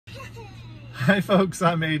Hi folks,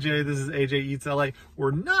 I'm AJ. This is AJ Eats LA.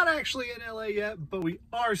 We're not actually in LA yet, but we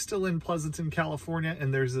are still in Pleasanton, California,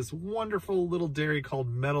 and there's this wonderful little dairy called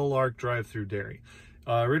Meadowlark Drive-Thru Dairy.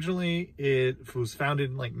 Originally, it was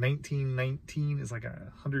founded in like 1919. It's like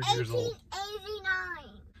 100 years old.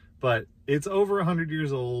 1889. But it's over 100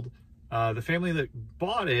 years old. The family that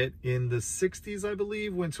bought it in the 60s, I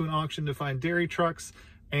believe, went to an auction to find dairy trucks.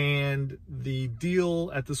 And the deal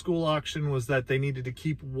at the school auction was that they needed to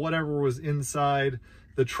keep whatever was inside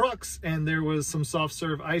the trucks, and there was some soft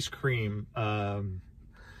serve ice cream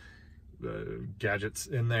gadgets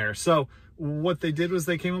in there. So what they did was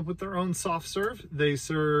they came up with their own soft serve. They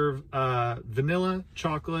serve vanilla,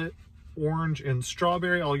 chocolate, orange, and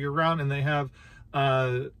strawberry all year round, and they have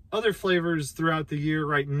other flavors throughout the year.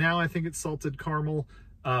 Right now, I think it's salted caramel.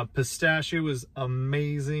 Pistachio is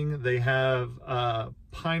amazing. They have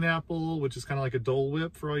pineapple, which is kind of like a Dole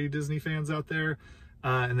Whip for all you Disney fans out there.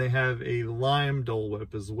 And they have a lime Dole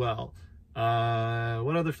Whip as well.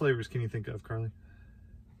 What other flavors can you think of, Carly?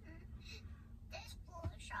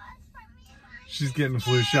 She's getting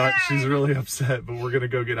flu shot. She's really upset, but we're going to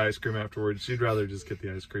go get ice cream afterwards. She'd rather just get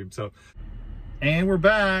the ice cream. So, and we're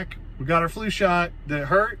back. We got our flu shot. Did it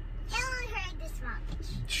hurt?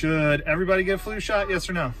 Should everybody get a flu shot? Yes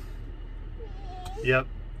or no? Yep.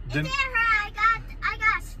 It didn't hurt. I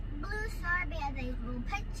got blue Strawberry. We'll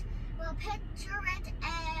picture it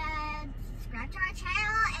and subscribe to our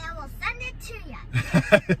channel, and we'll send it to you.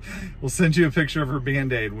 We'll send you a picture of her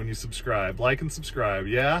Band-Aid when you subscribe. Like and subscribe,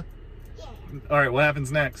 yeah? Yeah. All right, what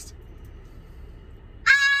happens next?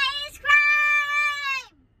 Ice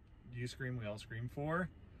cream! You scream, we all scream for?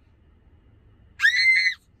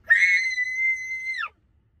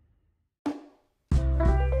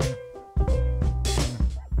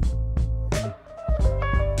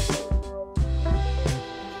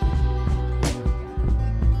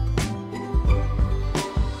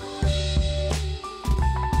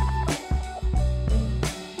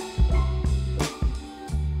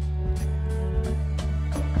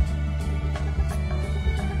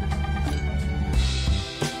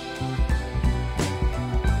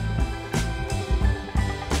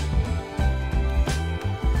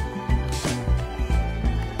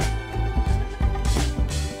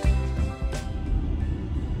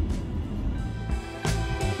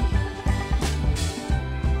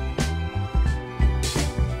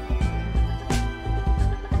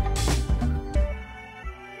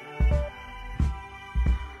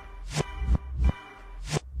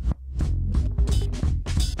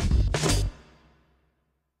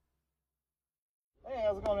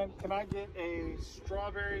 How's it going, man? Can I get a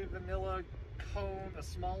strawberry vanilla cone, a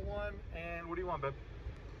small one? And what do you want, babe?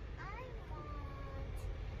 I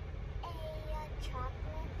want a chocolate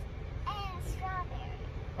and strawberry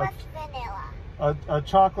with vanilla. A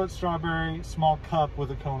chocolate strawberry small cup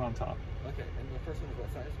with a cone on top. Okay, and the first one is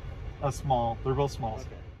what size? A small. They're both smalls.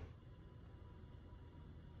 Okay.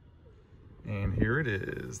 And here it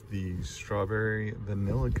is, the strawberry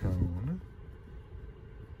vanilla cone.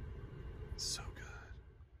 So good.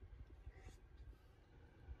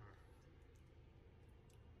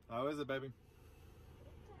 How is it, baby?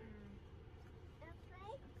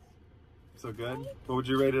 So good? What would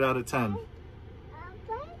you rate it out of 10?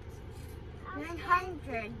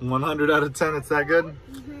 100. 100 out of 10, it's that good?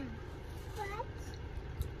 Mm-hmm.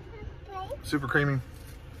 Super creamy.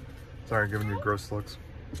 Sorry, giving you gross looks.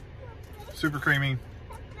 Super creamy,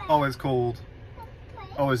 always cold,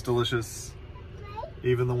 always delicious.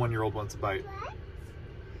 Even the 1-year-old wants a bite.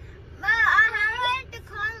 I had the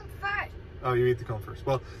cone first. Oh, you eat the cone first.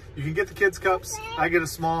 Well, you can get the kids' cups. I get a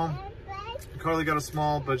small. Carly got a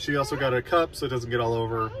small, but she also got a cup so it doesn't get all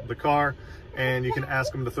over the car. And you can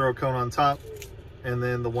ask them to throw a cone on top. And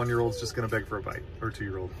then the 1-year-old's just going to beg for a bite. Or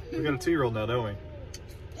 2-year-old. We got a 2-year-old now, don't we?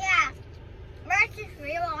 Yeah. Mercy's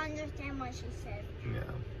real understand what she said. Yeah.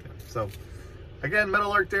 So, again,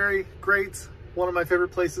 Meadowlark Dairy, great. One of my favorite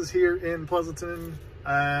places here in Pleasanton.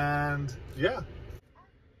 And, yeah.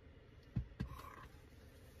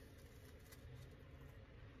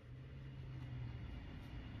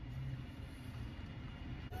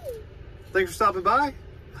 Thanks for stopping by.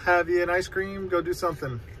 Have you an ice cream? Go do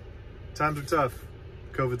something. Times are tough.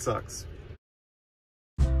 COVID sucks.